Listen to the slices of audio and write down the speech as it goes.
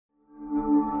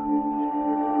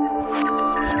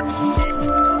Hello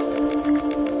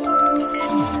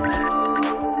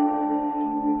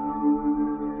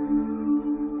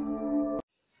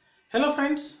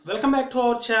friends, welcome back to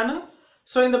our channel.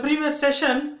 So in the previous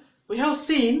session we have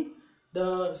seen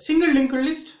the single linked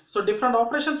list. So different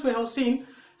operations we have seen.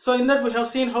 So in that we have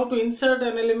seen how to insert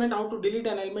an element, how to delete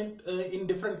an element in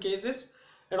different cases,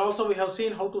 and also we have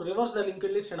seen how to reverse the linked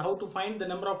list and how to find the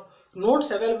number of nodes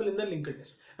available in the linked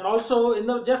list. And also in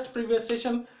the just previous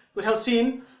session we have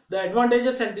seen the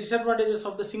advantages and disadvantages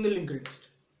of the single linked list.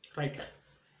 Right.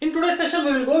 In today's session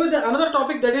we will go with another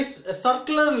topic, that is a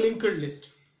circular linked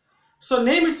list. So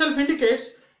name itself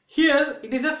indicates here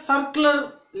it is a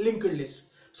circular linked list.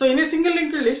 So in a single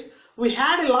linked list we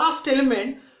had a last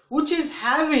element which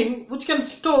can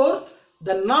store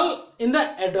the null in the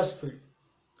address field,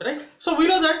 right? So we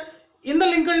know that in the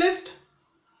linked list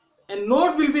a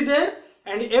node will be there,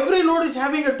 and every node is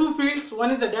having two fields. One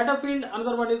is the data field,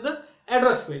 another one is the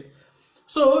address field.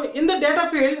 So in the data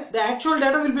field the actual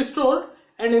data will be stored,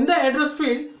 and in the address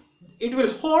field it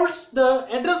will holds the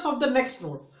address of the next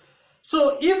node.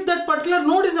 So if that particular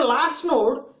node is the last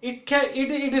node, it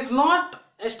is not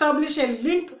establish a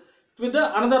link with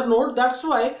the another node. That's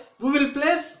why we will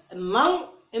place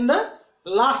null in the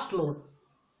last node,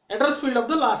 address field of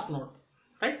the last node,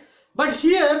 right? But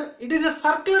here it is a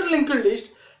circular linked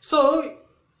list. So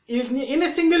in a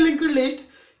single linked list,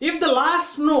 if the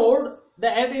last node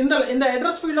in the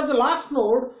address field of the last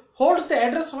node holds the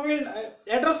address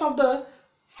of the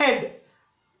head,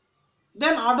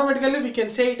 then automatically we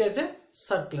can say it as a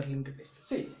circular linked list.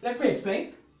 See, let me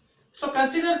explain. So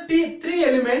consider three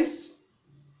elements.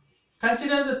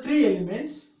 Consider the three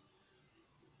elements.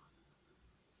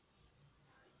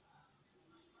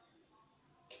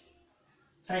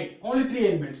 Right, only three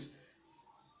elements.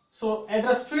 So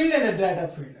address field and a data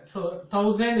field. So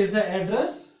 1000 is the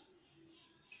address,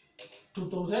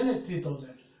 2000 and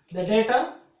 3000. The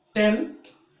data 10,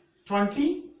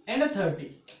 20 and a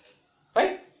 30.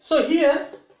 Right. So here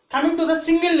coming to the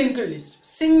single linked list.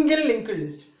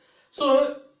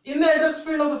 So in the address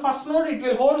field of the first node it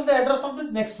will hold the address of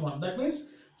this next one. That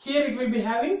means here it will be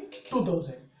having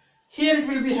 2000. Here it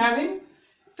will be having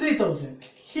 3000.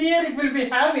 Here it will be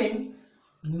having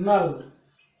null,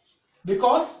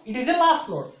 because it is a last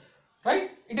node,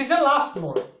 right? It is a last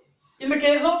node in the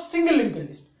case of single linked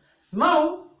list.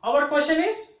 Now our question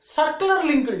is circular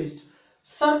linked list.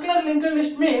 Circular linked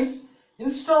list means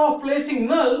instead of placing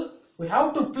null, we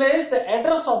have to place the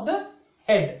address of the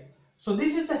head. So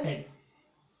this is the head.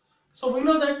 So we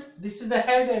know that this is the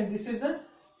head and this is the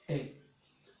tail.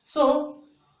 So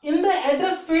in the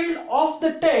address field of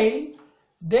the tail,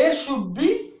 there should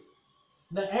be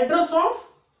the address of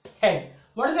head.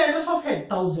 What is the address of head?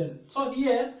 1000. So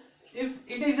here, if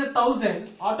it is 1000,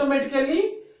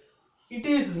 automatically it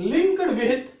is linked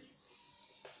with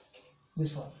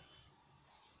this one,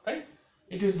 right?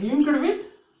 It is linked with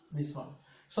this one.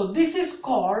 So this is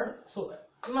called, so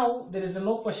now there is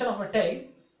no question of a tail,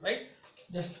 right?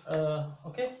 Just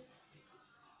okay,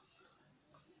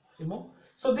 remove.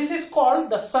 So this is called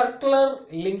the circular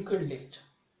linked list,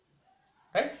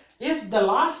 right? If the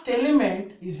last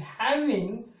element is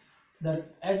having the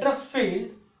address field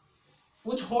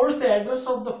which holds the address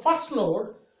of the first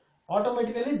node,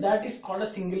 automatically that is called a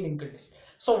single linked list.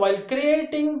 So while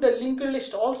creating the linked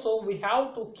list also, we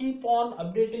have to keep on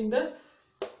updating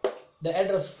the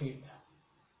address field,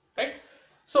 right?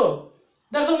 So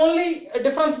that's the only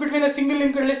difference between a single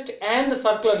linked list and the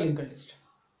circular linked list.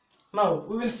 Now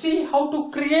we will see how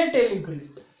to create a linked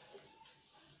list,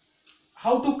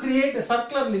 how to create a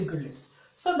circular linked list.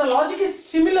 So the logic is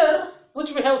similar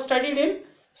which we have studied in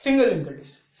single linked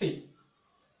list. See,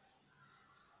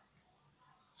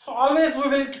 so always we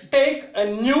will take a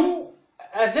new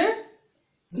as a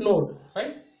node,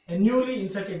 right? A newly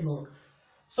inserted node.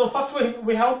 So first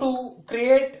we have to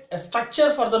create a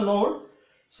structure for the node.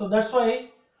 So that's why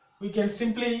we can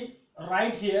simply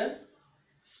write here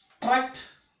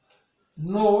struct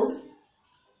node.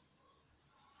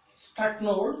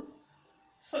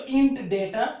 So int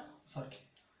data.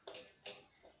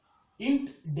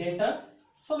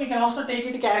 So we can also take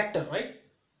it character, right?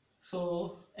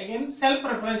 So again,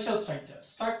 self-referential structure.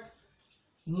 Struct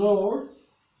node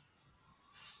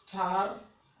star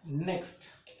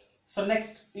next. So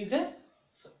next is a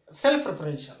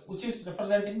self-referential, which is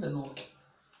representing the node.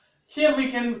 Here we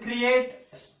can create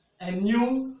a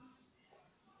new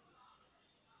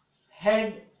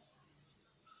head,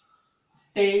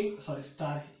 tail, sorry,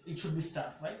 star, it should be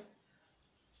star, right?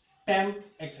 Temp,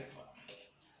 etc.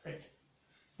 Right.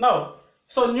 Now,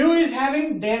 so new is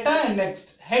having data and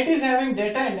next, head is having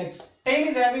data and next, tail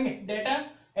is having data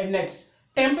and next.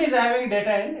 temp is having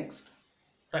data in next.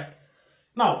 Right.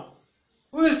 Now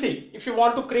we will see if you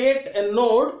want to create a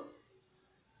node.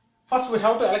 First we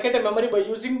have to allocate a memory by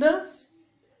using the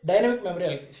dynamic memory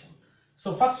allocation.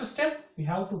 So first step, we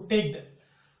have to take the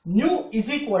new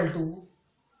is equal to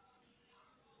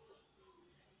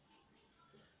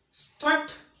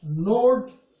struct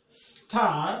node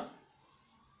star.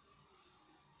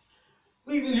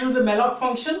 We will use a malloc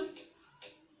function,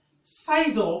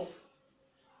 size of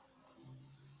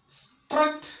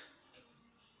struct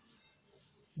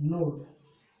node.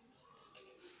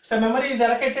 So memory is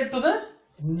allocated to the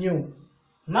new.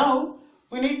 Now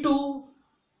we need to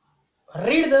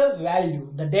read the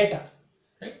value, the data.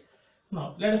 Right?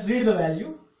 Now let us read the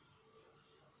value.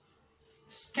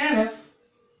 Scanf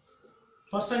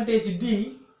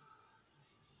 %d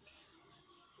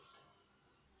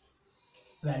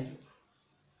value.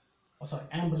 Oh sorry,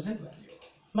 ampersand value.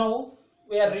 Now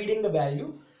we are reading the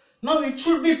value. Now it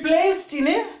should be placed in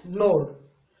a node.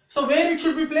 So where it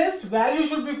should be placed? Value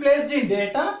should be placed in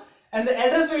data and the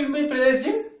address will be placed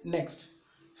in next.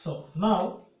 So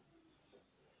now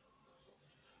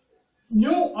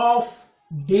new of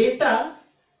data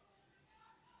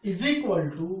is equal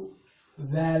to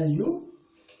value.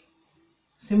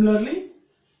 Similarly,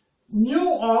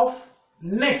 new of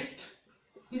next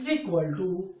is equal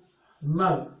to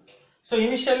null. So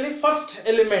initially first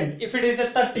element, if it is a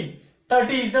 30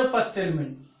 is the first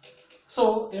element.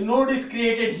 So a node is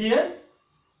created here.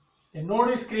 A node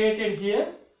is created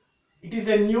here. It is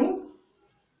a new.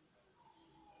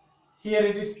 Here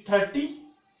it is 30.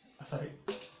 Sorry.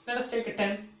 Let us take a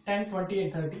 10, 20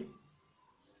 and 30.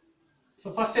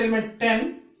 So first element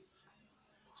 10.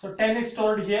 So 10 is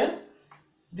stored here.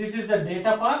 This is the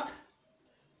data part.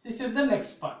 This is the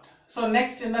next part. So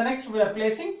next, in the next we are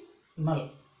placing null.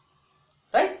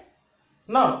 Right?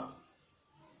 Now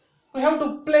we have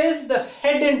to place the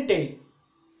head and tail.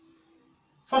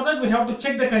 For that we have to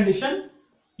check the condition.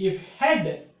 If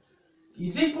head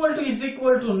is equal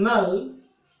to null,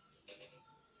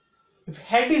 if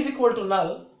head is equal to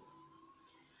null,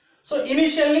 so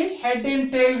initially head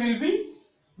and tail will be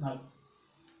null.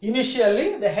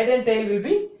 Initially the head and tail will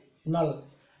be null.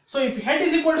 So if head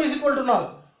is equal to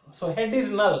null, so head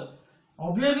is null.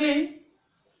 Obviously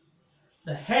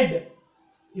the head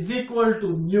is equal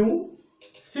to new.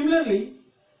 Similarly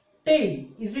tail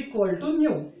is equal to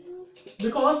new,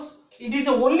 because it is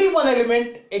only one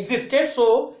element existed,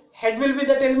 so head will be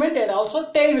that element and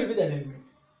also tail will be that element.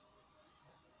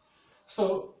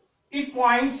 So it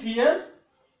points here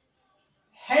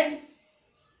head,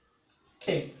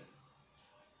 tail.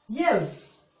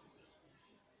 Else,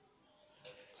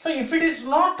 so if it is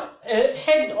not a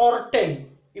head or tail,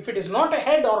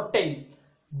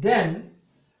 then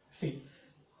see.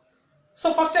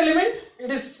 So first element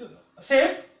it is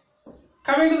safe.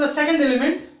 Coming to the second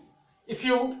element, if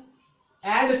you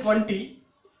add 20,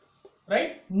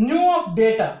 right? New of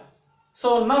data.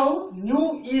 So now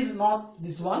new is not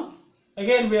this one.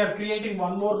 Again we are creating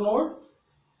one more node.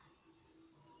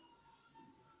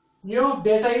 New of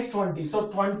data is 20. So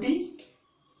 20,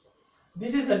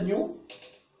 this is the new,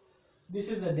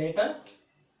 this is the data,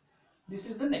 this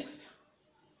is the next.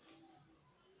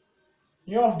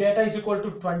 New of data is equal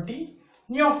to 20,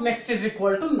 new of next is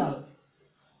equal to null.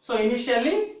 So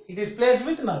initially it is placed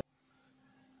with null.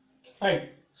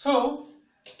 Right. So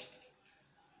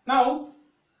now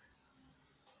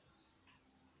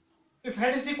if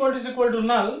head is equal to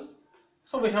null,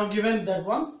 so we have given that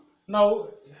one. Now,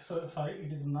 so sorry,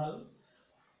 it is null.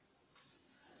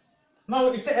 Now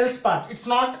it's a else part. It's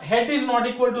not, head is not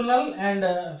equal to null,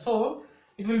 and so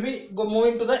it will be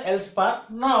moving to the else part.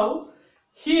 Now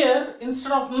here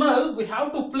instead of null we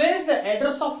have to place the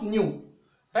address of new,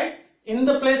 right? In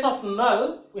the place of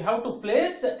null we have to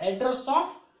place the address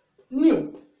of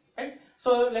new, right?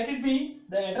 So let it be,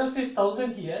 the address is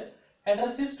 1000 here,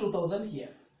 address is 2000 here.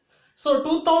 So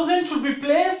 2000 should be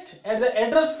placed at the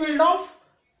address field of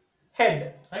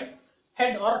head, right?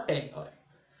 Head or tail. All right.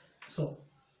 So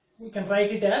we can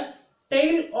write it as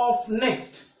tail of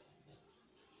next.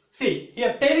 See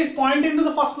here, tail is pointing to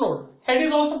the first node, head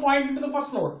is also pointing to the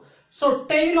first node. So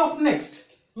tail of next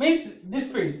means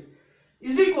this field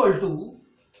is equal to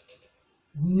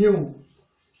new.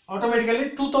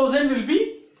 Automatically 2000 will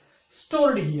be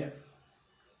stored here.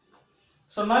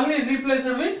 So null is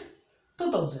replaced with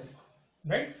 2000.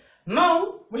 Right?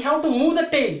 Now we have to move the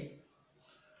tail.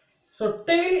 So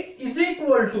tail is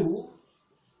equal to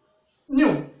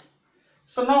new.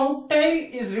 So now tail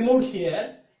is removed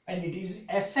here and it is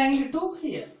assigned to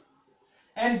here.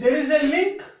 And there is a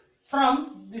link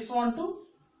from this one to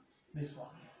this one.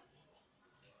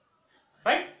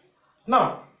 Right?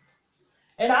 Now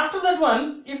And after that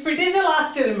one, if it is a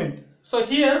last element, so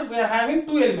here we are having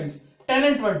two elements, 10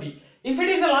 and 20. If it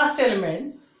is a last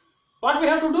element, what we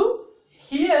have to do?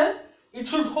 Here it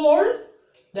should hold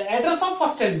the address of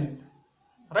first element,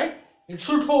 right? It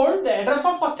should hold the address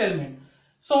of first element.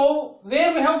 So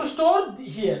where we have to store?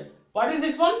 Here. What is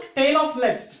this one? Tail of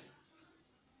next.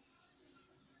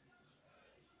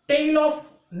 Tail of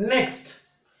next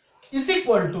is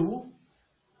equal to,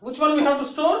 which one we have to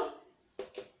store?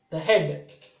 The head.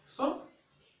 So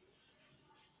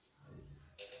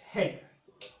head,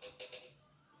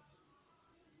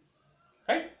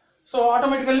 right? So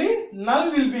automatically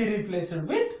null will be replaced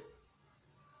with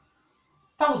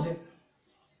 1000.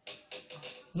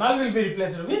 Null will be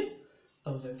replaced with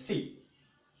 1000. See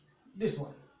this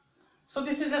one. So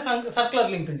this is a circular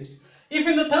linked list. If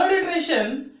in the third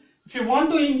iteration, if you want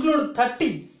to include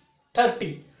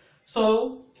 30,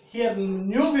 so here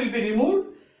new will be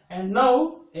removed, and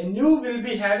now a new will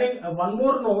be having a one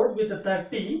more node with a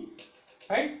 30,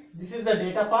 right? This is the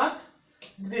data part,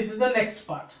 this is the next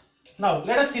part. Now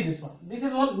let us see this one. This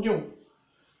is one new.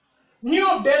 New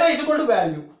of data is equal to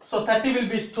value, so 30 will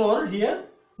be stored here.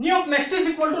 New of next is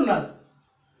equal to null,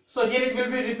 so here it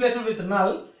will be replaced with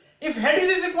null. If head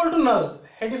is equal to null,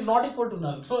 head is not equal to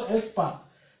null, so else part.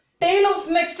 Tail of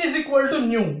next is equal to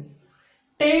new.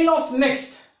 Tail of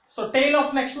next, so tail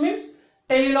of next means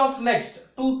tail of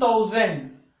next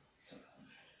 2000.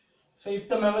 So if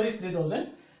the memory is 3000,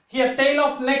 here tail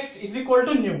of next is equal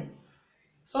to new,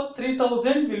 so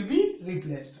 3000 will be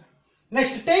replaced.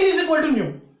 Next tail is equal to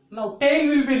new. Now tail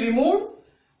will be removed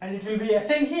and it will be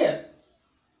assigned here.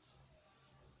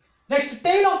 Next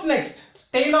tail of next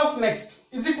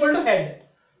is equal to head,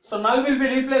 so null will be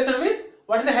replaced with,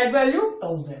 what is the head value?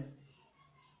 1000.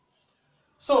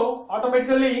 So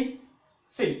automatically,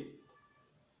 see,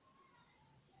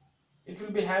 it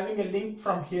will be having a link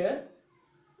from here,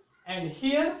 and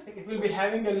here it will be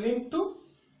having a link to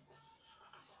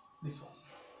this one.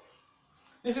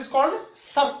 This is called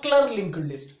circular linked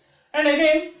list. And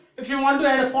again, if you want to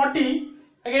add a 40,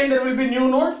 again there will be new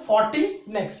node 40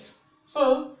 next.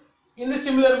 So in the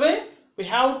similar way, we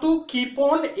have to keep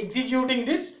on executing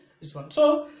this one.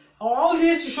 So all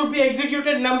these should be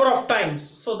executed number of times.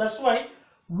 So that's why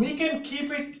we can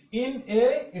keep it in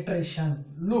a iteration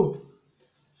loop.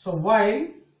 So while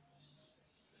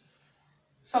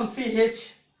some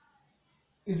ch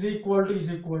is equal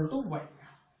to y,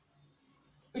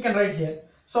 we can write here.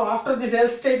 So after this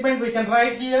else statement, we can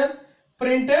write here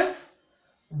printf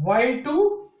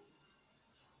y2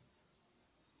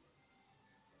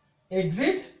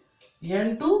 exit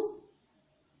n2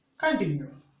 continue.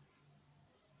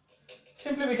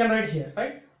 Simply we can write here,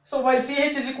 right? So while ch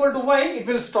is equal to y, it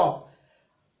will stop,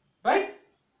 right?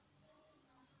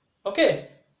 Okay.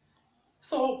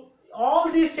 So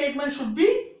all these statements should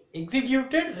be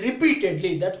executed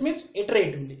repeatedly, that means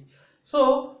iteratively.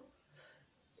 So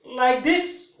like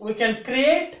this we can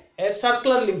create a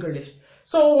circular linked list.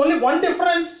 So only one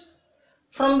difference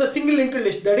from the single linked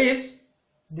list, that is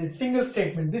this single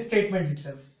statement, this statement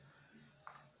itself.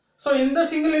 So in the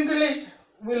single linked list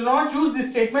we will not use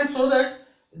this statement, so that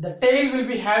the tail will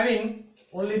be having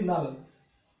only null.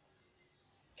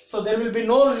 So there will be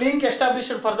no link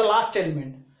established for the last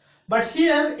element. But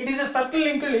here it is a circle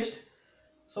linked list,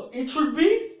 so it should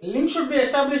be, link should be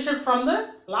established from the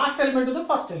last element to the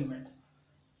first element.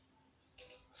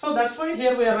 So that's why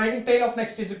here we are writing tail of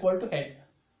next is equal to head.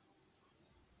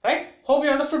 Right? Hope you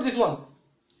understood this one.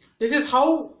 This is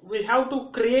how we have to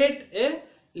create a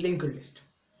linked list.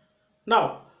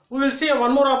 Now we will see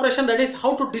one more operation, that is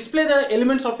how to display the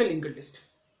elements of a linked list.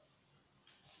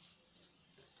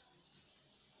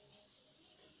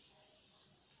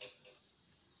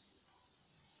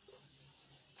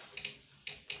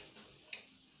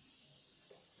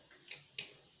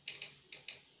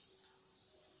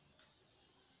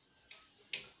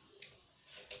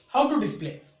 How to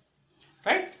display,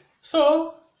 right?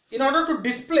 So in order to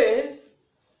display,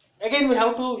 again we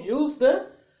have to use the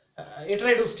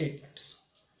iterative statements.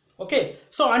 Okay,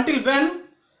 so until when?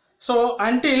 So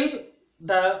until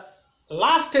the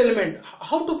last element.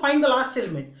 How to find the last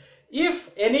element?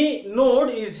 If any node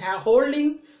is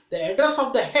holding the address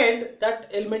of the head,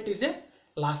 that element is a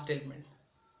last element,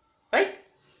 right?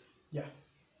 Yeah.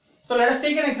 So let us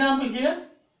take an example here.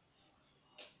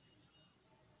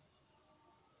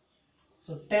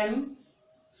 So 10,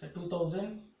 so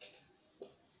 2000,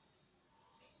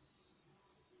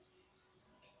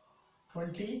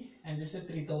 20, and let's say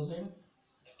 3000,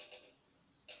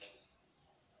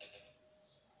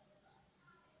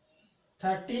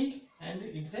 30, and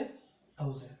it's a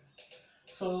 1000.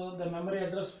 So the memory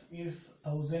address is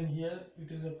 1000 here,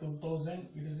 it is a 2000,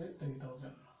 it is a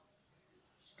 3000.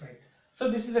 Right. So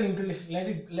this is a linked list.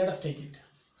 Let us take it.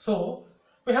 So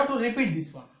we have to repeat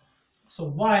this one. So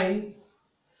while,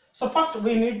 so first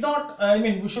we need not,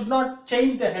 we should not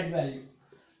change the head value.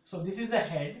 So this is the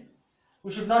head.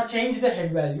 We should not change the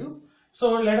head value.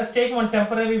 So let us take one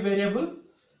temporary variable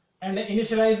and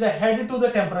initialize the head to the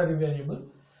temporary variable.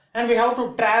 And we have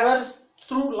to traverse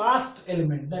through last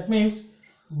element. That means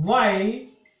while,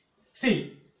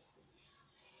 see,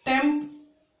 temp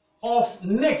of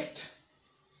next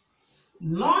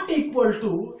not equal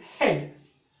to head,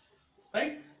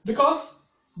 right? Because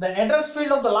the address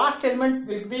field of the last element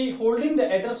will be holding the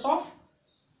address of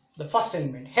the first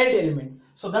element, head element.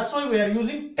 So that's why we are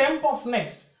using temp of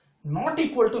next not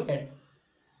equal to head,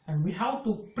 and we have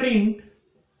to print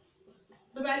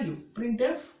the value,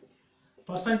 printf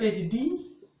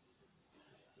 %d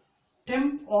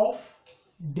temp of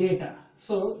data.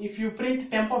 So if you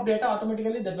print temp of data,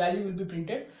 automatically that value will be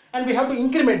printed, and we have to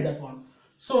increment that one.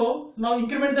 So now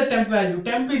increment the temp value.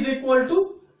 Temp is equal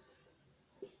to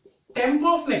temp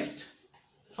of next.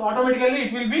 So automatically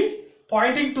it will be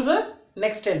pointing to the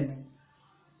next element.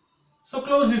 So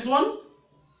close this one,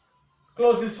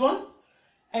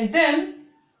 and then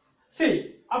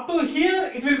see, up to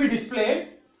here it will be displayed,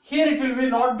 here it will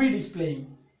not be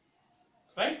displaying,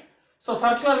 right? So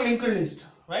circular linked list,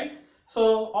 right?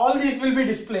 So all these will be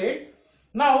displayed.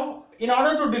 Now in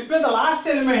order to display the last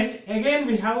element, again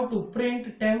we have to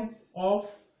print temp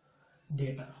of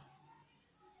data.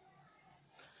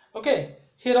 Okay,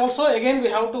 here also again we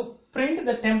have to print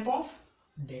the temp of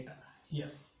data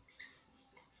here.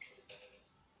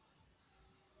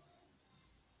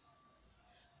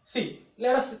 See,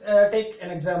 let us take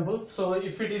an example. So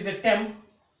if it is a temp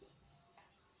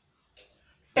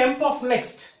of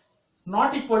next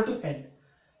not equal to head.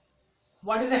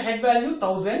 What is the head value?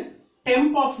 1000.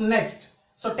 Temp of next.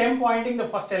 So temp pointing the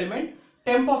first element.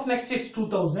 Temp of next is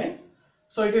 2000.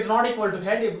 So it is not equal to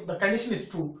head if the condition is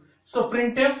true. So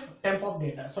printf temp of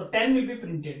data. So 10 will be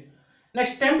printed.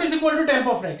 Next, temp is equal to temp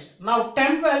of next. Now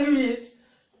temp value is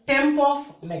temp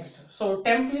of next. So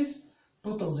temp is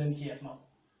 2000 here now.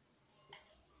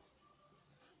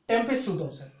 Temp is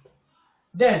 2000.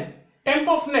 Then temp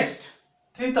of next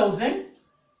 3000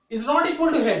 is not equal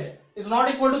to head, is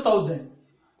not equal to 1000.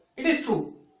 It is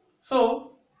true.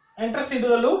 So enters into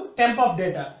the loop temp of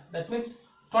data. That means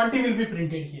 20 will be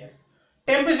printed here.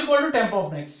 Temp is equal to temp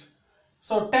of next.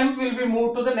 So temp will be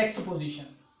moved to the next position.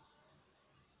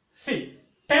 See,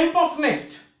 temp of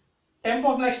next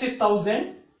is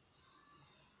 1000,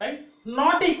 right?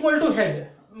 Not equal to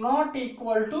head, not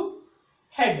equal to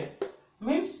head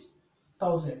means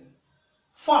 1000.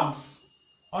 False.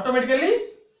 Automatically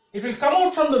it will come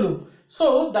out from the loop.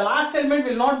 So the last element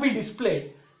will not be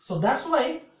displayed. So that's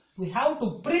why we have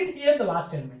to print here the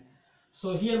last element.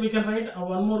 So here we can write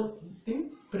one more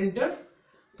thing, printf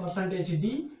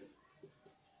 %d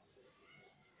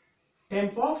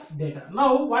temp of data.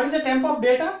 Now what is the temp of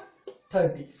data?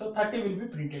 30. So 30 will be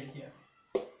printed here,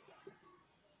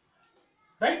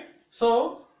 right?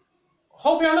 So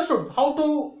hope you understood how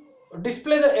to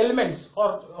display the elements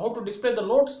or how to display the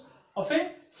nodes of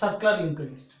a circular linked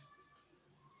list,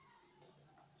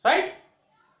 right?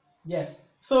 Yes.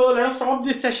 So let us stop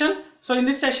this session. So in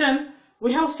this session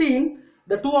we have seen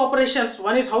the two operations.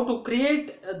 One is how to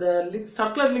create the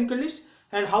circular linked list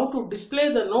and how to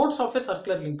display the nodes of a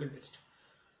circular linked list,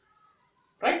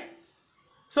 right?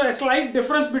 So a slight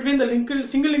difference between the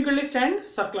single linked list and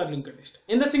circular linked list.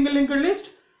 In the single linked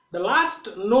list, the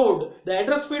last node, the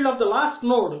address field of the last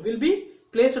node will be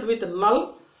placed with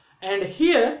null, and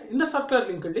here in the circular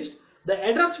linked list, the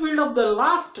address field of the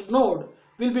last node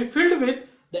will be filled with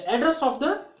the address of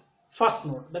the first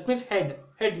node. That means head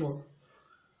node.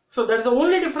 So that's the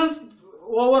only difference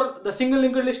over the single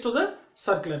linked list to the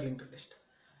circular linked list.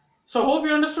 So hope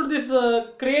you understood this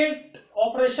create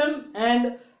operation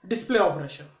and display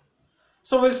operation.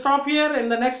 So we'll stop here. In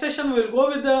the next session we'll go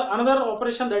with the another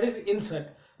operation, that is insert.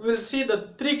 We'll see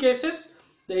the three cases: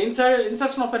 the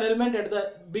insertion of an element at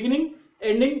the beginning,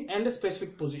 ending, and a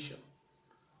specific position.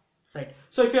 Right.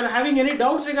 So if you are having any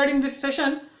doubts regarding this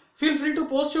session, feel free to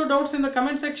post your doubts in the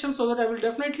comment section so that I will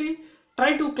definitely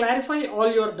try to clarify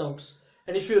all your doubts.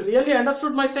 And if you really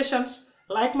understood my sessions,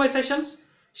 like my sessions,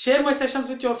 share my sessions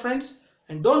with your friends,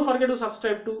 and don't forget to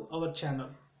subscribe to our channel.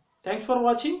 Thanks for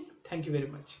watching. Thank you very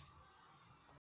much.